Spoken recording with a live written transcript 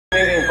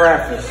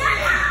practice.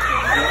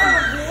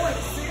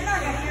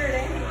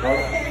 Well,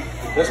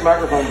 this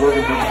microphone's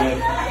working pretty good.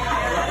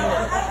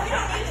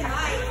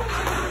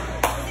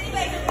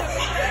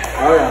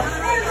 Oh yeah.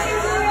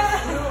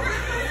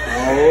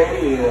 Oh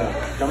yeah.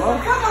 Come on.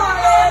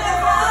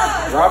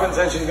 Robin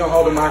said she's gonna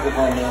hold the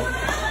microphone now.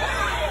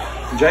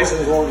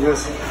 Jason's wanting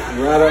this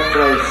right up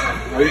close.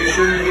 Are you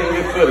sure you're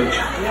getting good footage?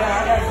 Yeah,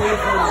 I got good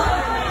footage.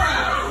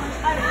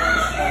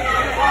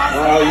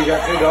 Oh, you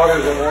got two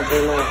daughters that want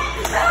too long.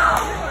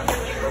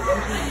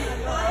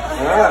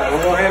 All right, I'm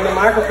gonna hand the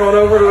microphone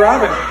over to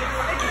Robin.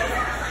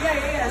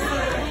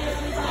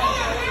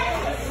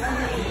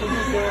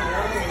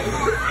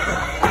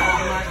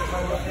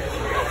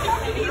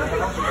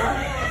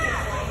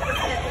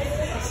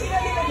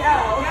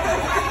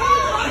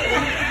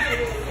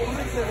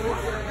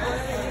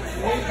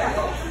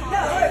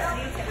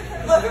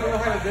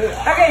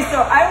 Okay, so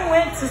I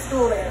went to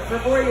school there for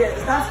 4 years.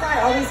 That's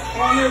why all these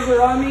cameras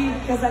are on me,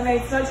 because I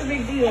made such a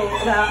big deal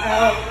about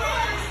how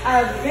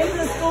I've been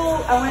to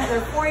school, I went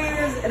there 4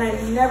 years, and I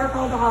never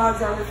called the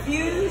hogs. I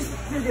refused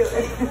to do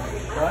it.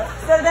 What?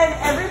 So then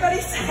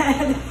everybody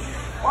said,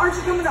 why aren't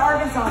you coming to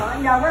Arkansas?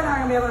 Yeah, we're not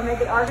going to be able to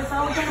make it to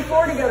Arkansas. We can't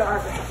afford to go to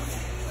Arkansas.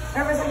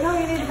 Everybody's like, no,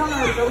 you need to come to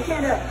Arkansas. We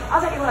can't do it.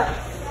 I'll tell you what.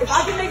 If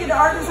I can make it to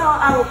Arkansas,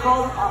 I will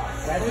call the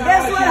hogs.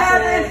 Guess what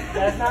happened?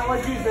 That's not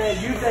what you said.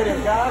 You said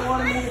if God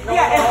wanted me to call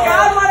Yeah, if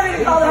God wanted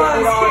me to call the hogs,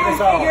 he would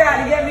figure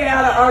out to get me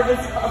out of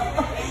Arkansas.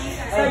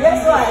 So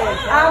guess what?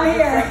 I'm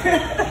here.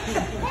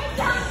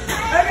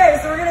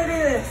 Okay, so we're gonna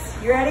do this.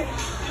 You ready?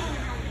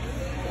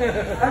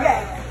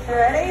 Okay, you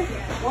ready?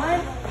 1,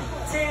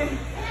 2,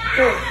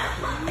 3.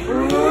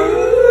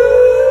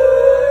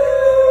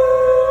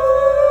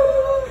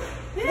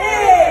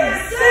 Big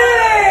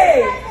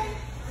city!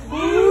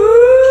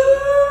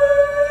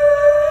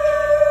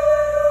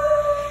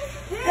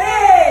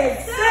 Big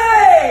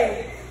city!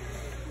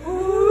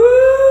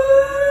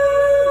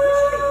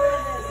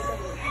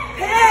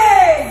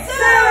 Big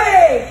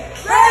city!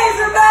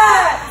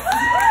 Razorbacks!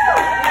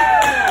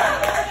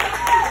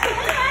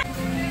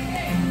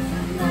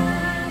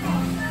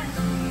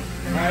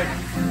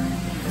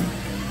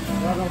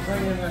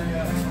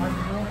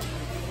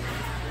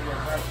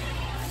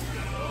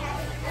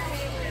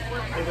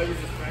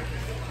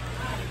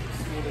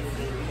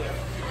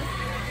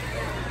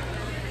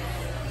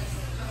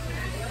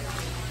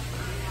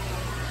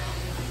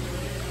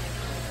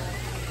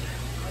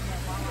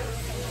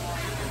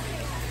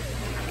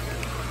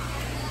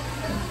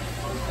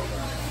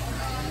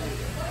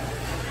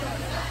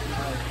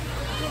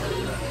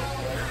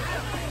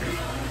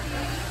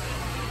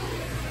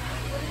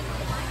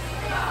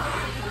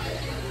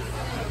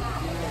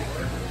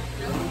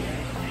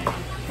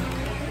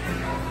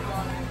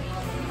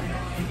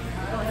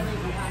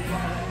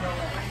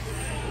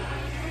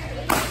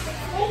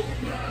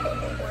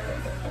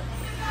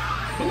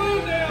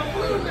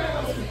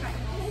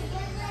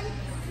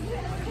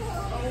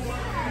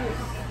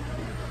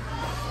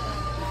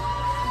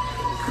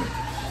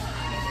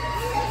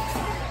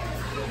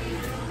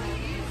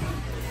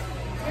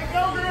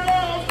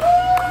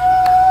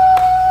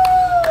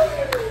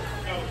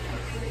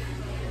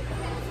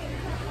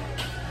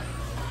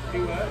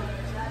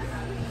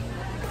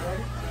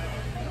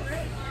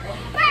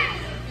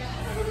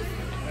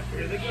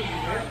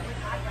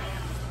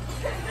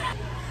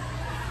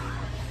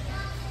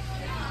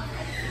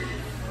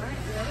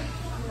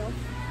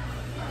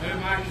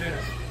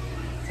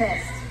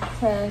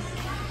 Test.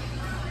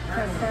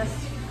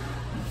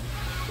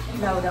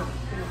 No, don't.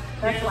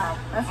 That's loud.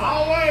 That's loud.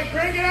 All right,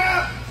 bring it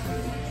up!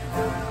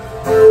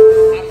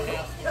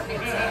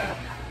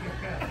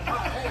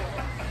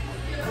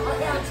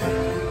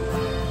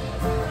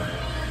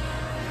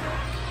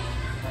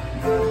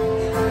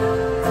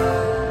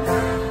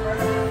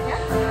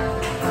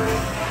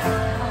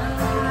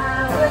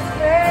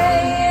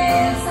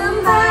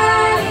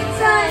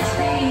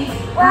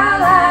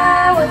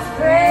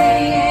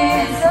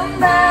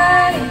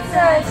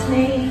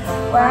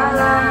 While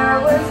I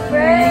was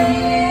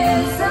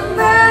praying,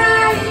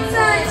 somebody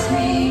touched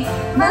me.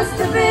 Must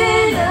have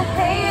been the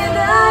hand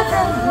of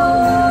the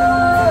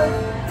Lord.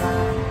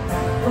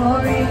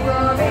 Glory,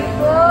 glory,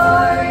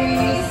 glory,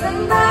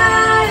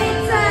 somebody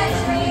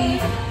touched me.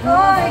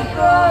 Glory,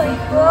 glory,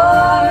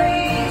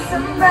 glory,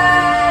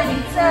 somebody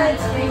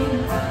touched me.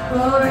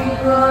 Glory,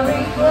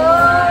 glory,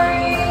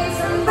 glory,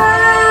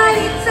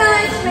 somebody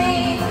touched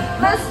me.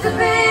 Must have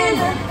been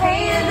the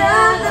hand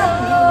of the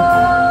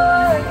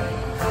Lord.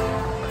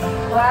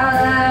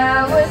 While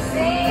I was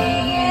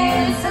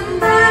singing,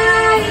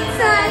 somebody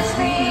touched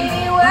me.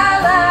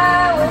 While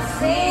I was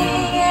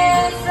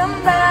singing,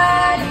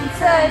 somebody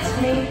touched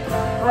me.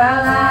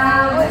 While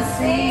I was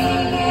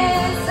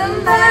singing,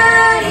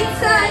 somebody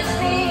touched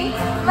me.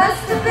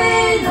 Must have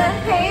been the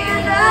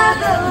hand of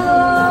the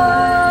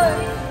Lord.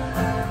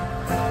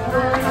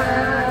 While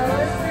I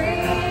was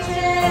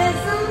preaching,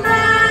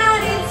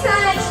 somebody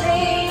touched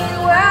me.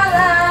 While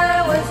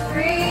I was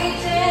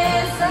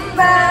preaching,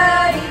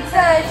 somebody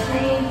touched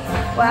me.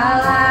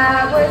 While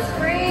I was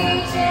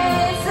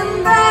preaching,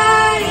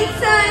 somebody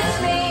touched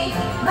me.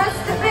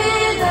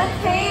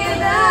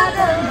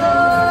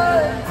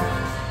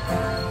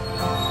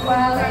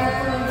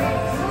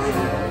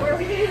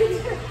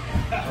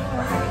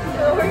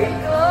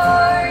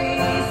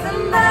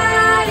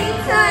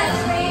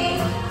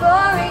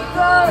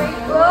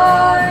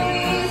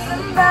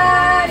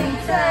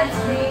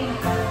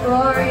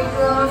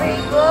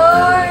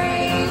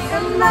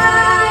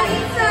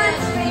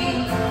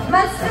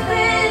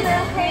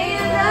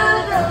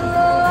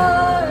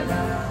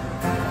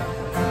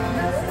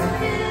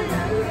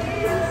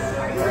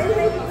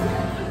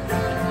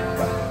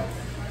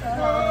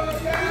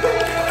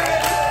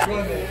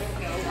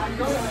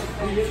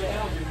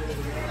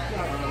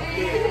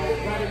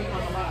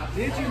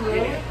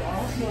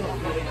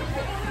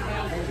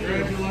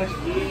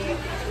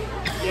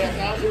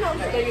 Yeah, 1,000.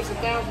 I think it's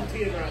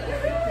 1,010 right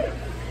there.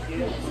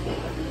 Yeah.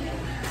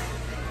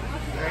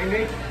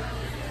 Amy,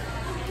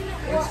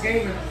 good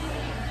scheming.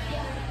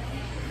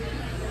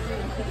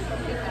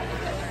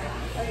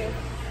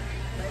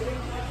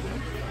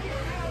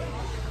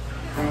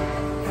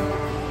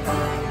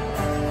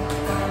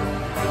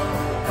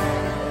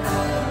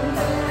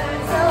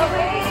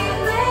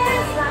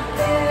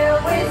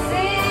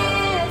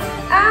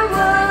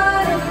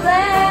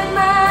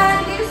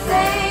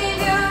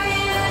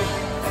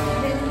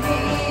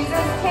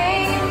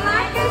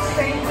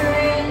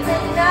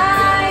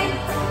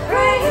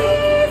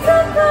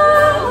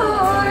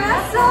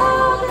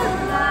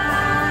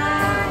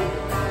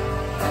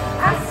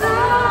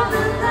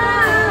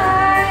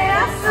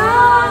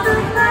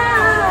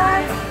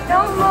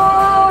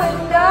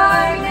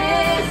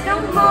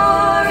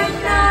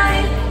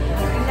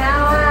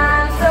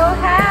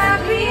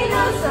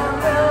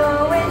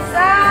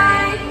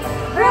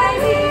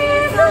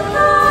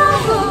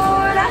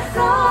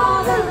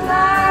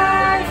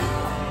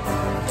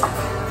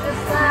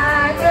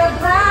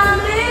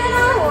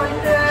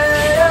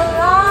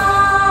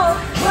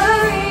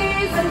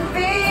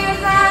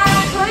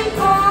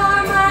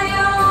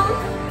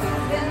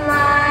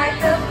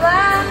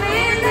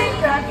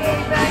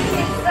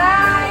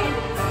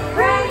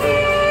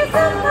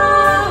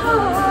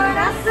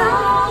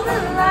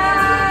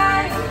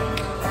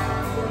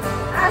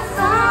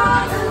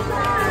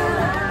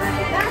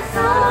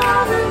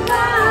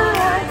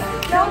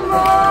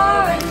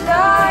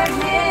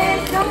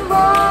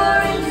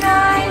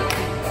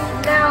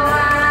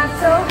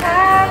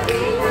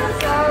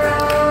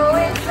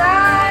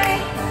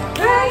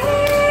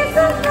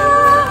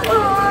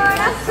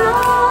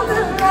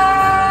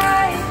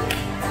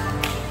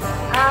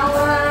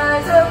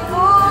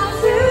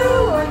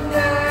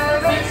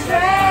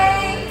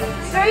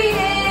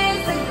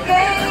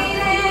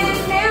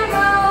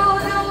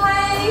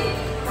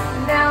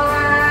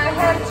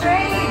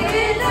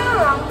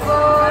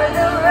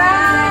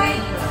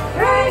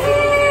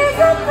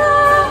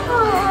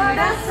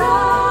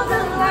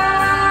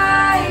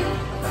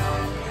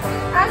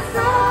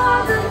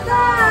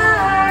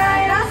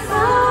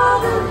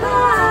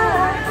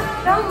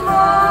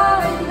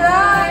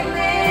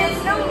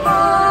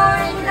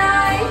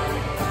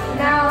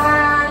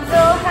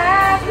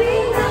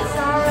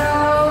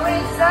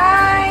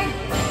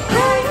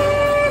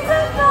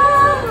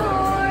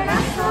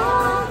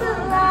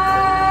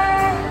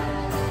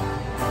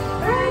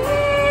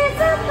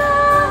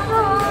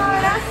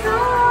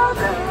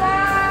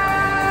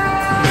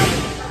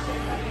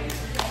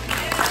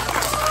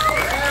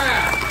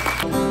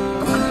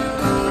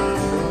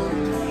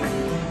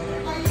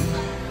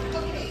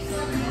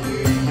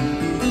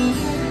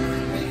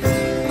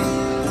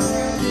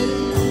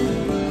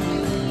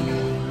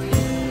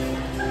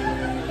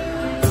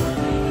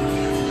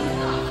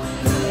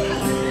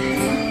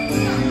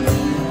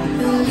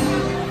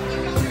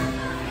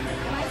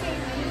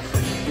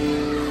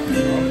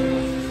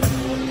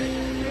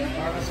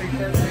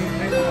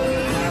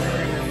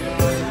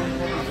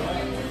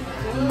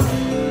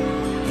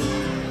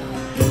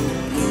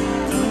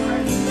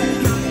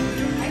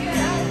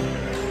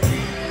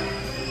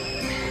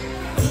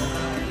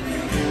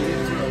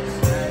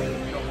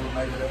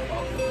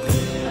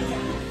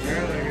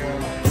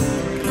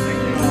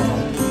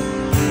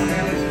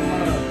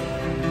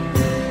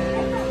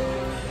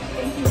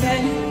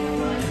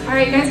 All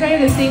right, you guys ready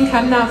to sing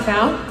Come Thou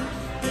Fount?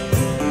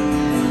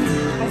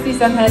 I see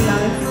some head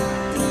nods.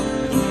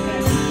 Okay.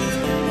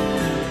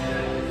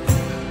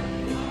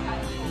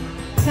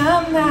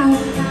 Come Thou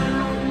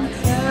Fount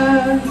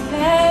of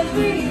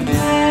every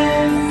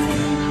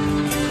blessing,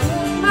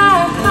 my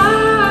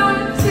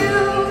heart to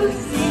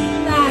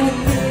sing Thy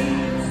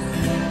praise.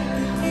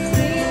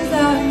 Streams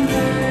of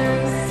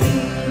mercy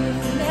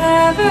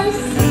never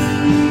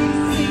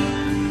ceasing,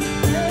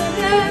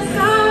 the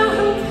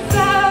songs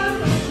of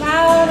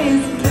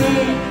loudest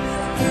praise.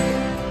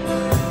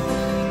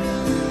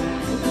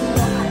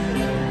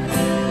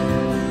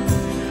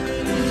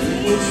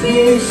 Teach me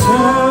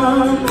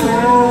some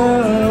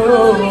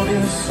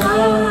melodious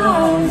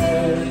song,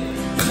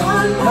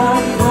 sung by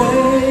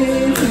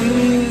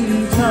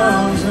waving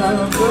tongues of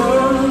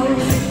gold.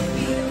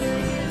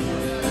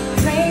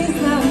 Praise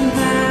the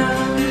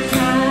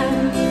mountain,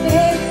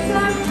 fix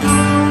the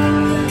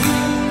heart,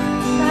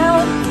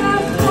 mount the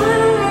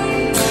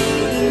flying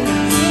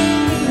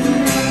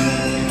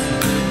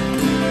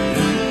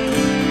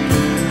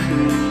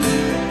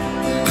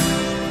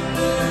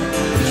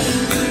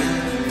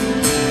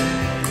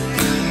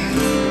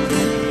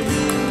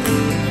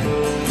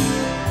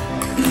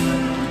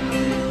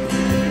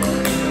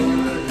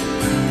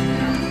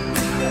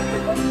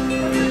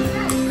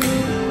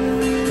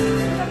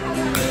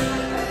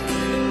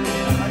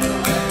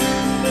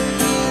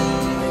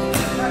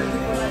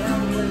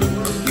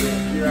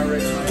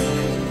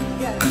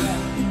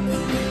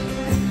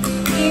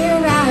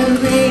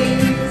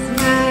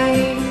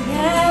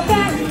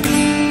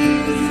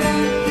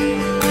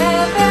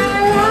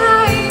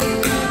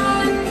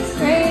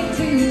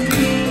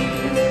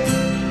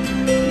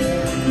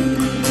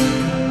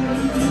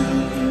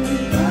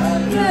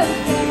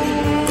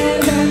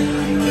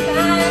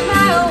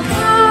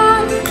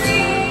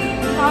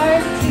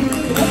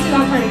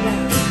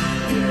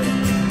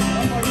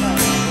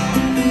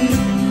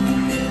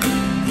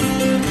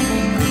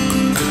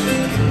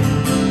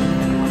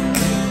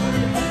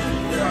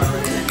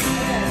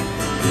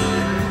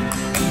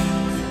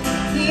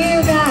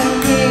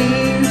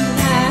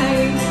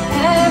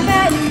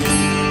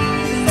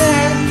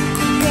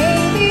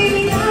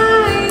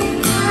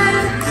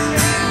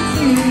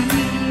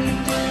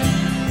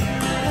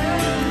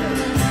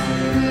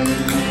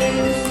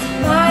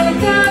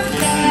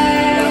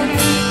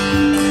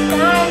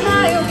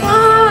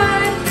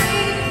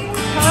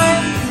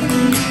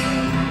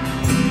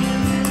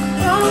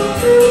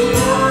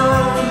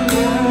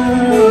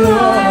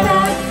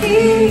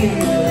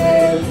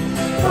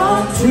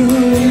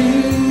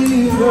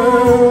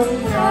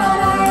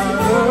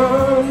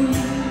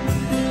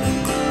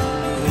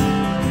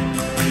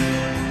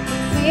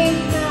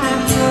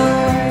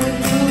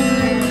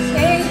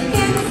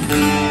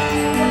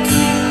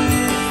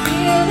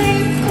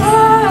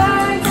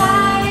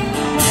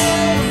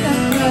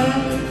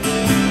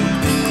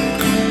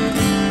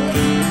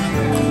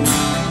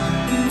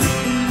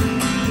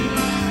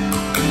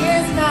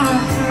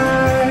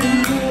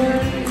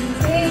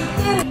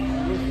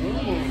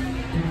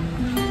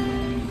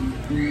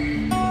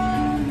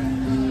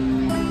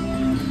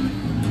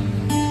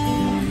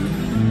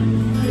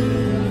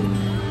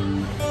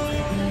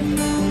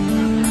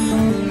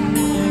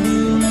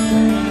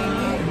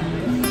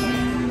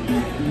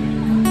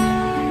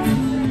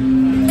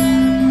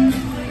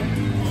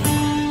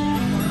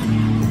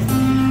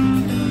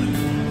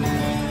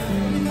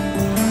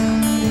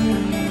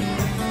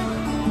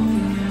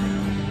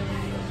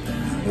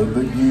The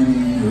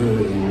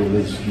beginning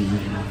was you,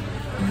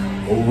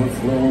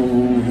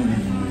 overflowing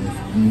with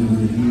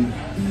beauty,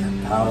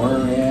 power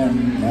and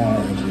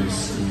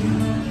majesty.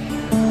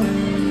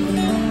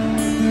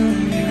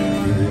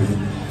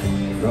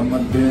 From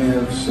the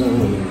depths of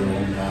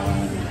your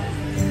mind,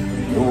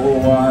 your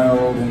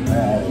wild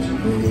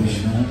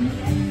imagination,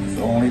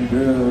 only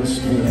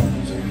dust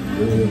ends and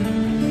death.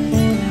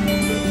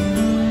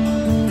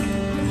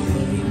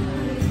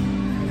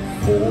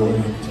 For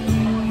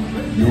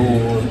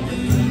your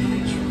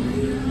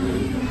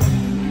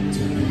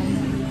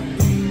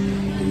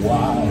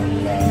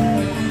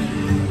wildlife.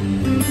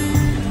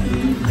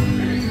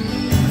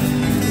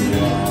 You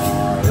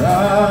are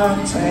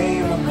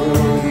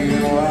untamable,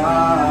 you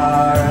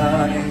are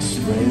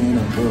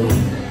unexplainable,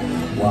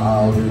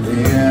 wilder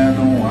than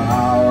the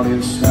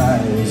wildest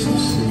eyes have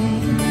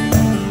seen.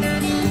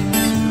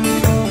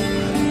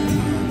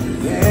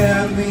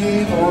 Than the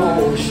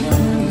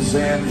oceans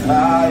and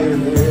higher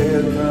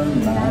than the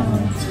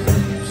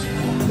mountains,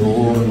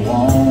 Lord,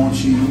 won't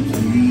you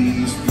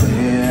please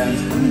plant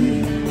me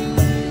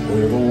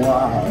where the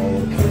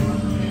wild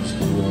trees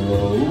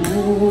grow.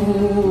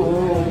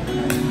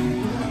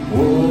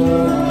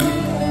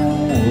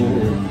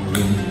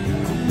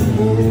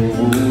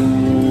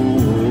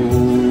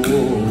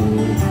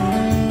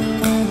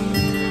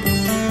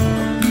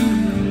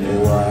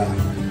 I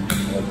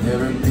have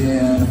never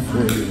been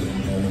afraid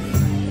of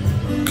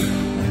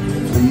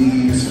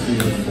please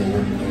fearful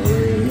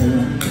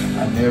man.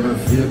 I never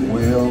fit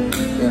well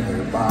in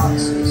their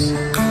boxes.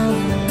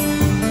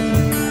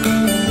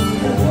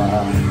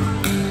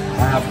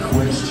 Have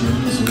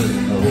questions with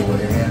no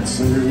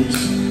answers.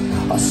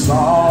 A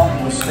song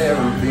was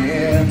never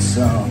been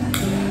sung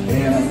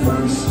in a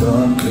first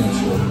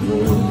uncontrolled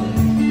room.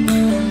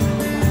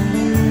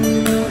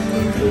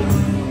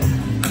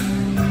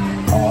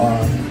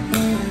 On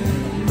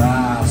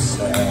my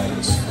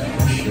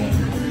satisfaction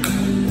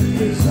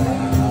is I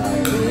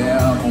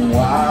am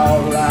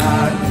wild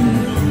like you.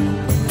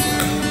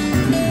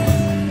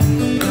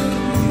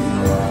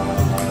 You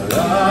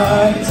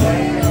are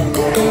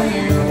untamable,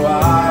 you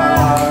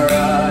are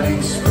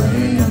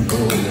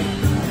unexplainable,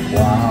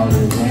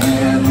 wilder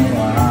than the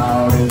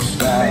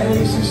wildest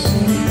eyes have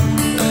seen.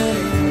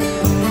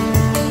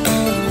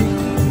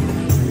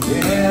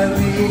 In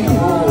the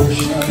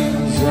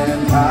oceans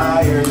and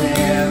higher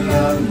than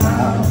the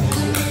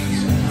mountains,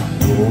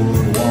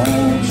 Lord,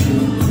 won't you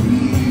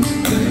please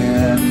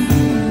bend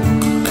me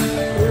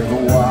where the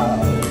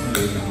wild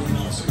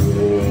things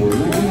grow.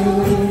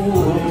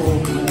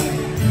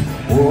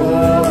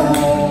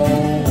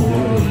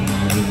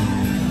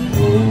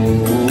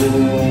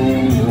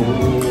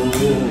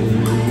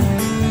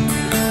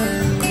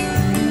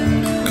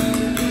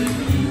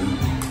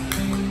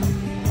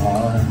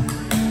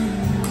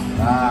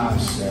 My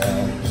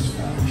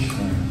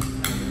satisfaction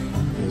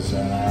is I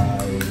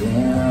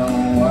am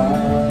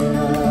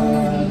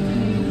wild.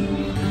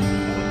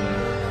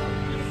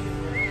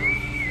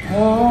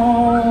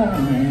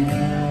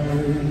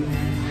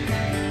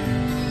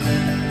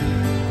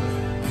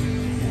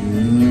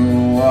 You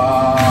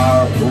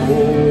are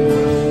holy,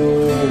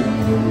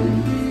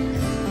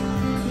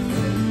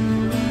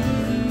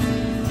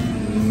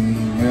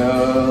 King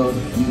of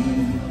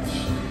kings,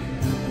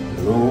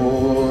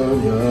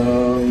 Lord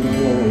of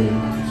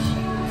lords.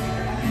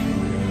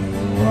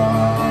 You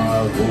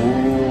are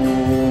holy.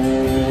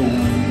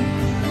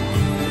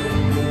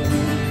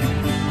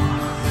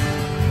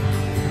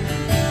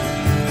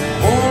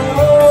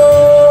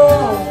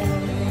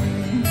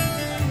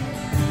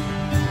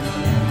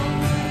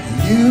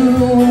 You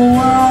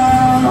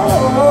are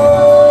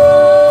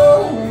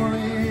holy,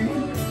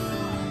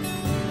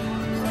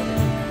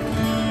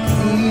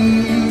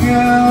 King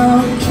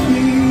of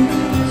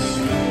kings,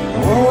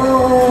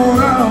 Lord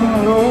of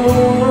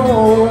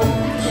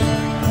lords.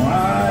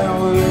 I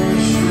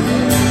worship.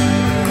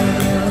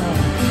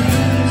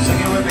 Sing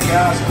it with me,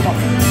 guys. Come on.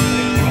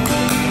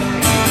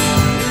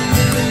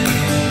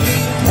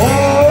 Oh,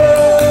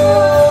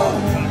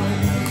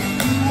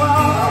 you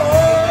are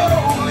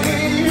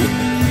holy.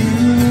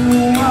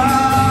 You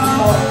are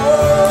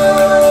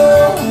holy.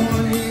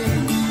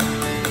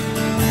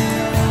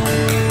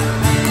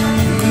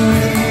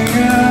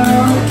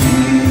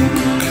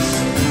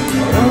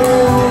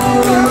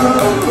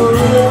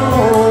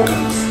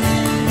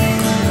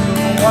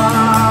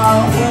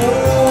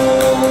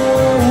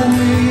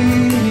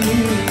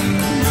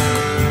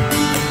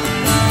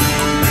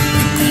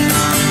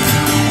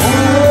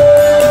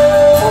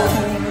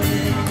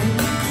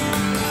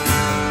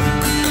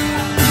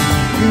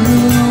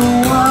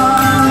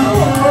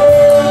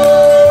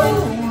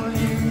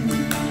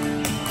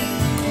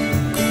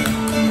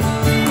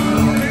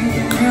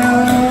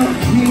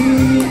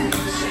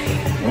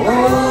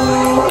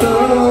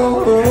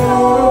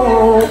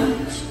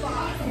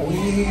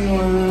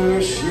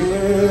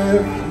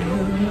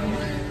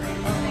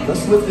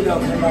 lift it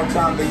up one more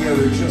time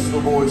together, just the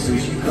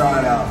voices. You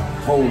cried out,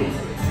 holy.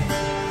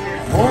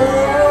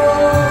 Holy.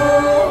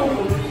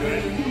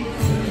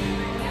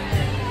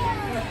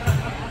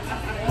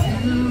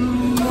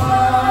 You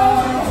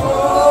are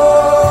holy.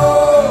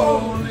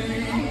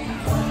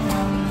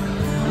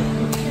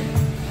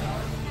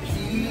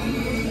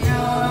 King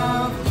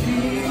of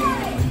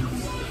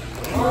kings,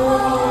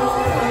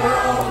 Lord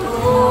of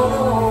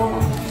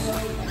lords.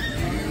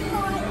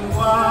 You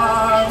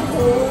are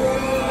holy.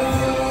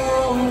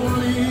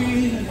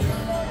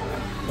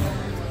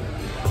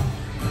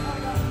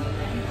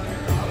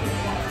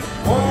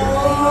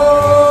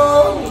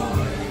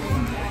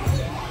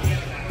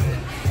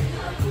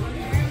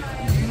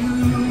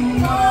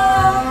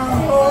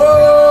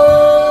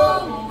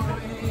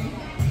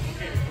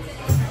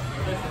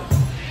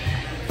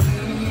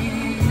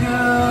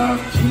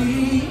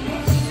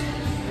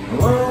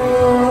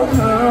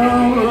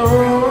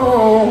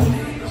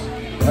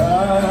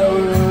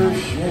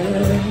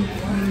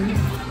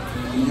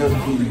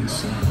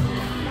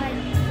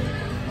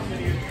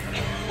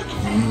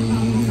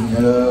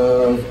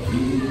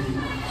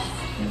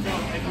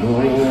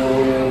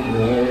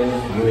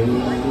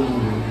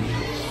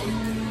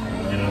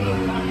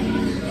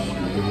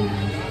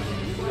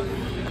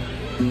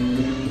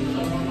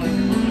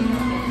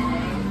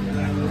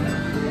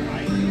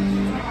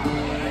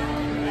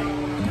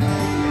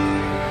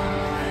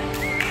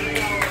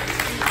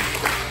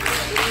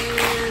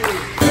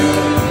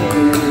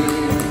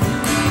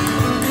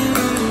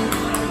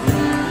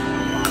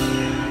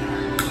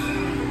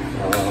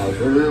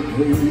 Father,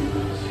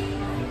 please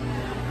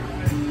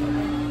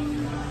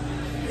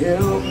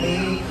help me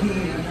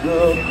keep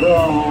the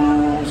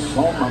cross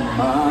on my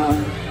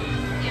mind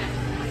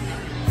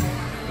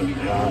and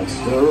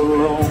Christ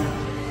alone.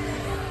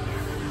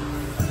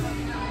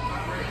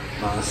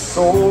 My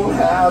soul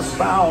has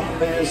found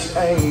this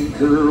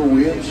anchor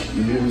which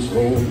is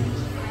hope.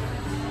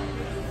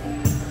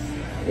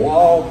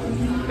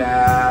 Walking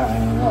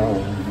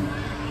down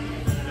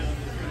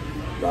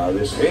by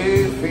this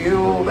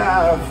hayfield,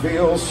 I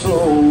feel so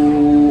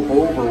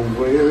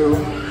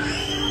overwhelmed,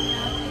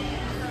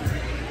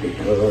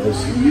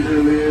 because He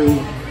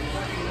lives.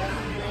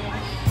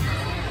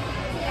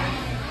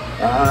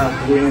 I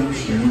can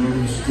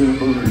choose to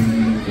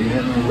believe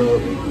in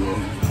love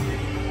again.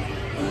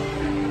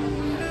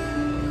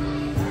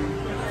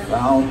 I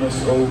found this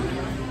hope,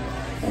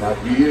 and I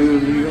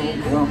give you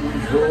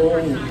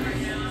control.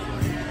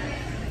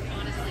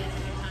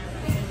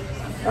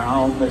 I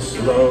found this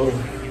love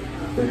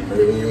that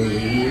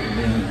made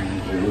me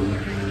whole.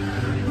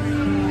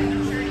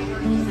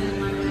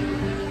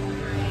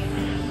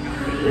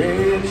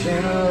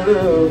 Reaching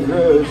love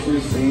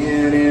rushes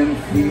in and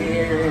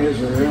fear is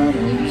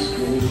running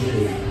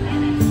scared.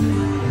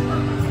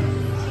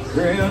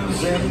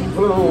 Crimson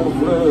flow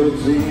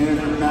floods in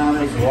and I'm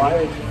as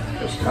white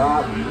as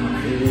cotton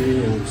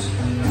fields.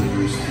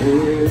 Tears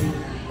fill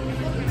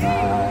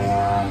my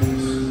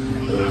eyes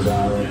as I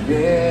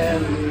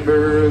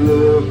remember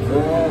the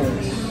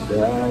past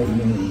I've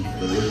been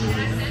through.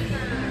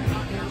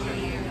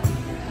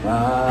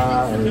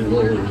 My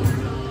Lord,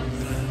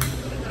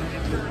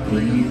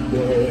 lead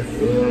that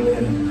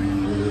feeling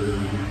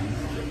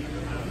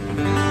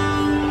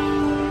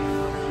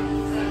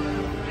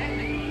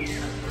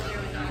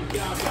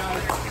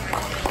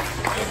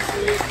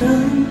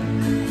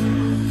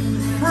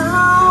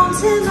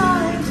Fountain I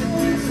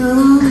can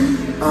find,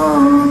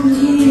 oh,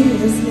 He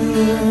is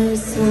my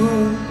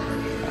soul.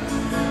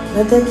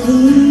 Let the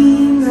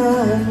King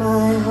of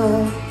my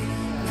heart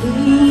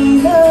be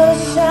the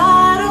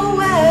shadow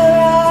where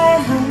I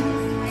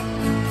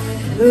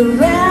hide, the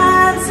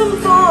ransom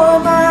for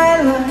my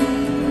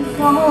life,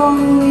 oh,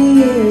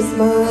 He is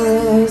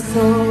my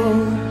soul.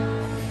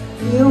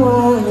 You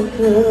are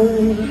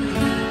good,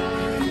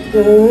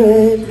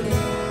 good,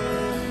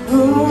 oh,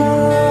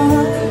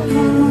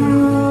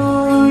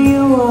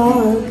 you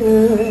are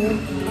good,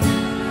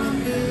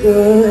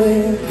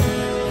 good,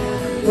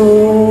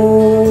 oh.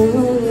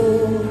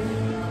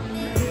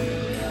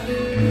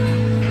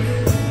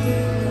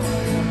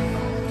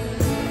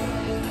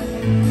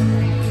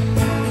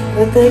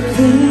 Let the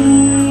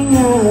King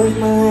of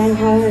my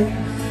heart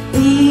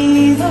be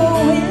the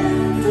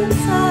wind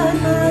inside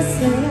my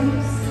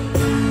sails,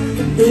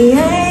 the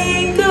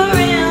anchor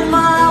in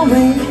my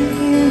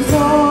waves,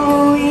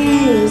 oh, He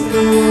is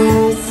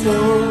my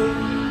soul.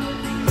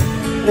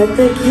 Let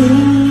the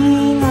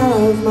King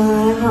of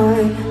my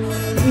heart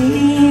be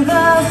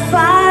the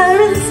fire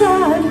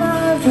inside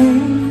my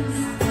veins,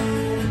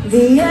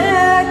 the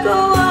echo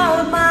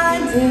of my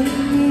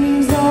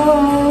days,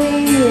 oh, He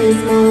is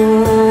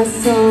my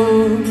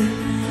soul.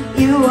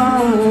 You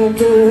are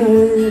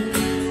good,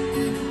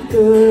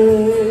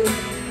 good,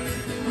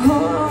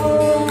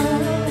 oh,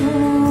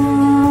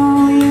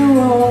 you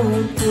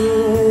are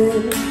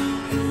good,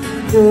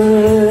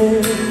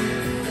 good,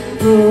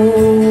 oh.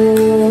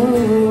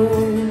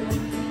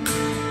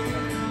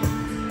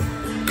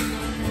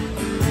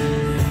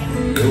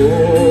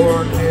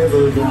 You're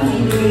never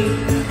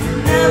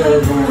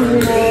gonna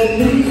let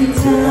me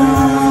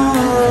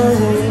down.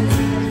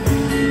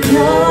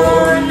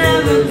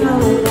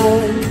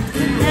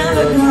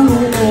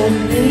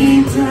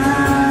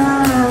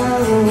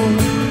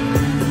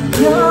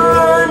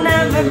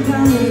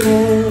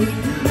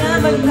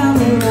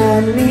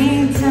 let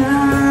me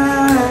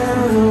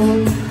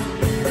down.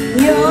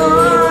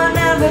 You're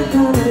never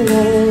gonna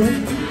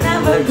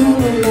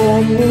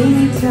let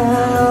me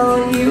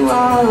down. You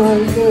are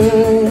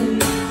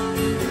good,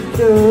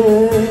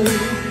 good.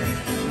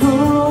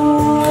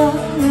 Oh,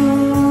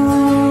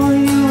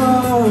 you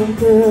are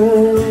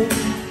good,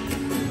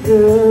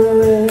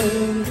 good.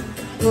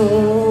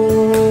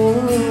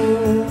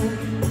 Oh.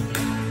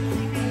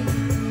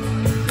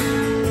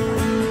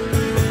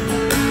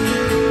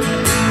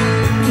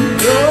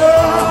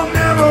 You're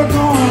never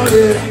gonna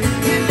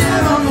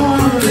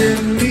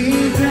let me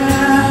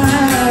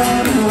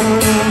down.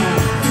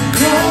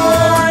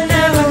 You're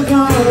never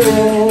gonna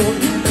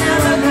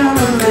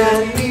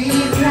let me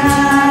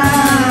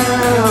down.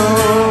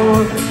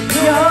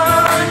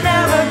 You're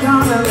never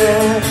gonna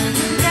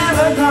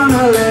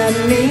let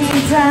me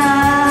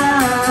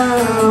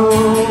down.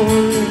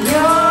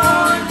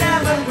 You're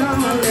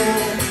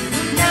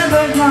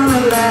never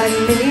gonna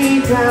let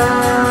me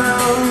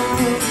down.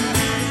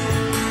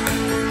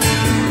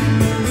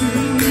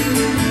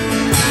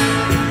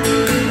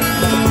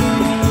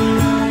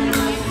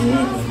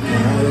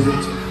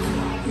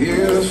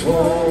 Is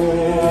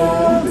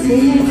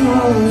holding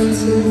on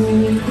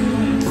to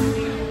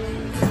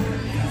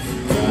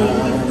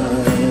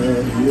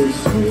God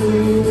is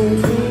good.